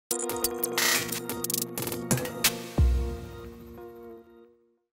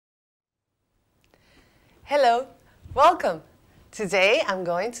Hello, welcome. Today I'm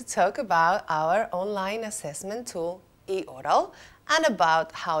going to talk about our online assessment tool, Eoral, and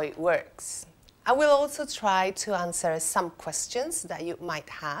about how it works. I will also try to answer some questions that you might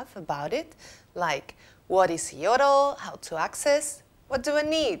have about it, like what is Eoral, how to access, what do I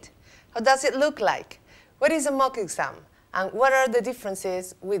need, how does it look like, what is a mock exam, and what are the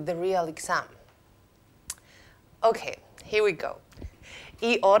differences with the real exam. Okay, here we go.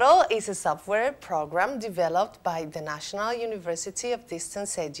 Eoral is a software program developed by the National University of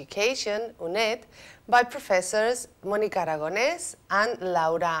Distance Education, UNED, by professors Mónica Aragonés and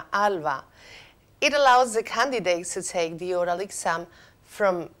Laura Alba. It allows the candidates to take the oral exam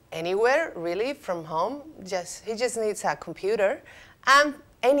from anywhere, really, from home. He just needs a computer, and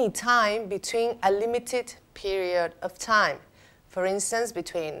any time between a limited period of time. For instance,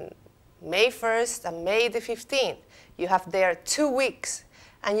 between May 1st and May the 15th. You have there 2 weeks.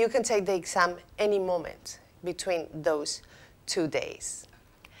 And you can take the exam any moment between those 2 days.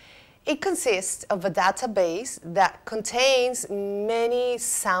 It consists of a database that contains many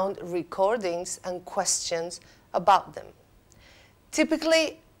sound recordings and questions about them.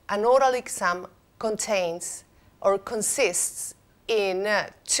 Typically, an oral exam contains or consists in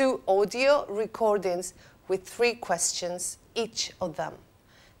 2 audio recordings with 3 questions each of them.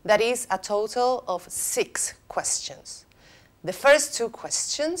 That is a total of 6 questions. The first 2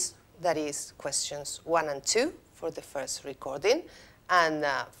 questions, that is questions 1 and 2 for the first recording, and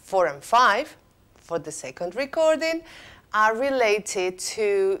 4 and 5 for the second recording, are related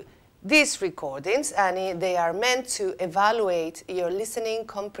to these recordings, and they are meant to evaluate your listening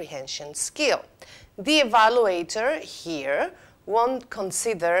comprehension skill. The evaluator here won't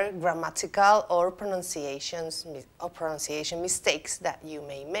consider grammatical or pronunciation mistakes that you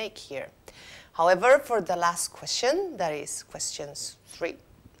may make here. However, for the last question, that is questions 3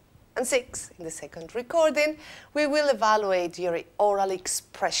 and 6 in the second recording, we will evaluate your oral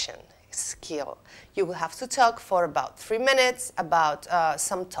expression skill. You will have to talk for about 3 minutes about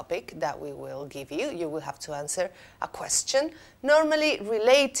some topic that we will give you. You will have to answer a question normally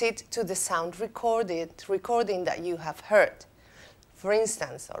related to the sound recording that you have heard. For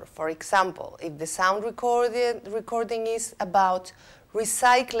instance, or for example, if the sound recording is about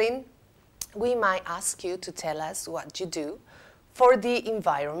recycling, we might ask you to tell us what you do for the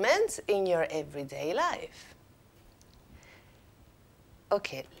environment in your everyday life.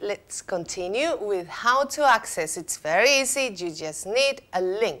 Okay, let's continue with how to access. It's very easy. You just need a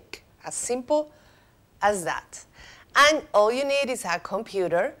link, as simple as that. And all you need is a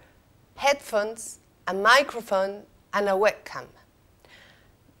computer, headphones, a microphone, and a webcam.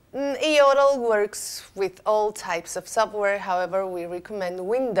 Eoral works with all types of software. However, we recommend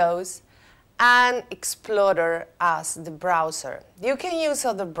Windows and Explorer as the browser. You can use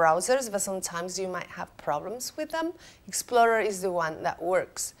other browsers, but sometimes you might have problems with them. Explorer is the one that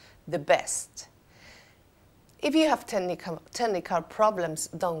works the best. If you have technical problems,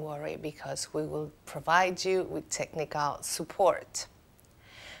 don't worry, because we will provide you with technical support.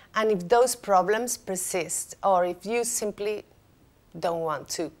 And if those problems persist, or if you simply don't want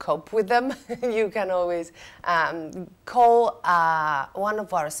to cope with them, you can always call one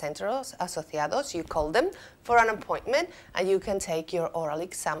of our centros asociados. You call them for an appointment, and you can take your oral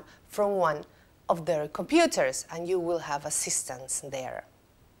exam from one of their computers, and you will have assistance there.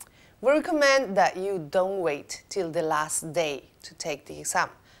 We recommend that you don't wait till the last day to take the exam,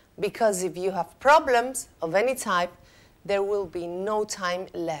 because if you have problems of any type, there will be no time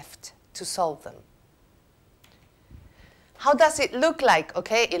left to solve them. How does it look like?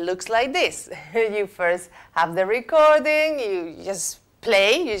 Okay, it looks like this. You first have the recording, you just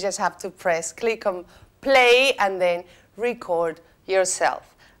play, you just have to click on play and then record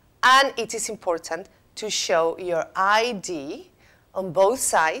yourself. And it is important to show your ID on both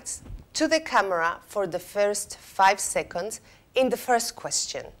sides to the camera for the first 5 seconds in the first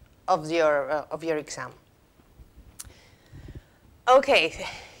question of your exam. Okay,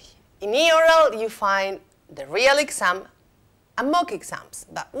 in Eoral you find the real exam and mock exams.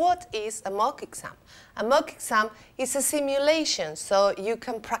 But what is a mock exam? A mock exam is a simulation, so you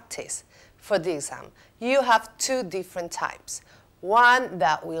can practice for the exam. You have 2 different types. One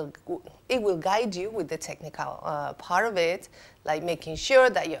that will guide you with the technical part of it, like making sure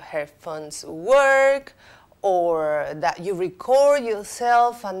that your headphones work, or that you record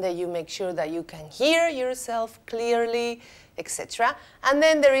yourself and that you make sure that you can hear yourself clearly, etc. And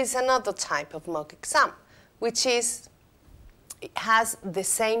then there is another type of mock exam, which has the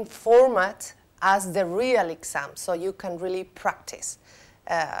same format as the real exam, so you can really practice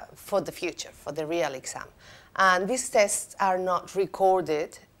for the future, for the real exam. And these tests are not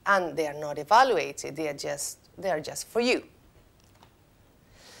recorded and they are not evaluated, they are just for you.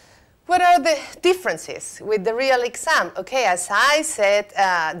 What are the differences with the real exam? Okay, as I said,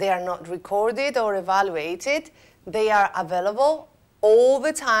 they are not recorded or evaluated. They are available all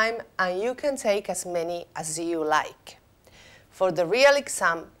the time, and you can take as many as you like. For the real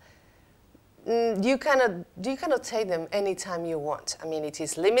exam, you cannot take them anytime you want. I mean, it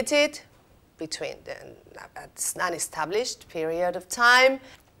is limited between an established period of time.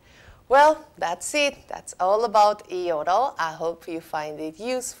 Well, that's it. That's all about Eoral. I hope you find it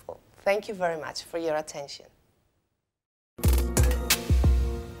useful. Thank you very much for your attention.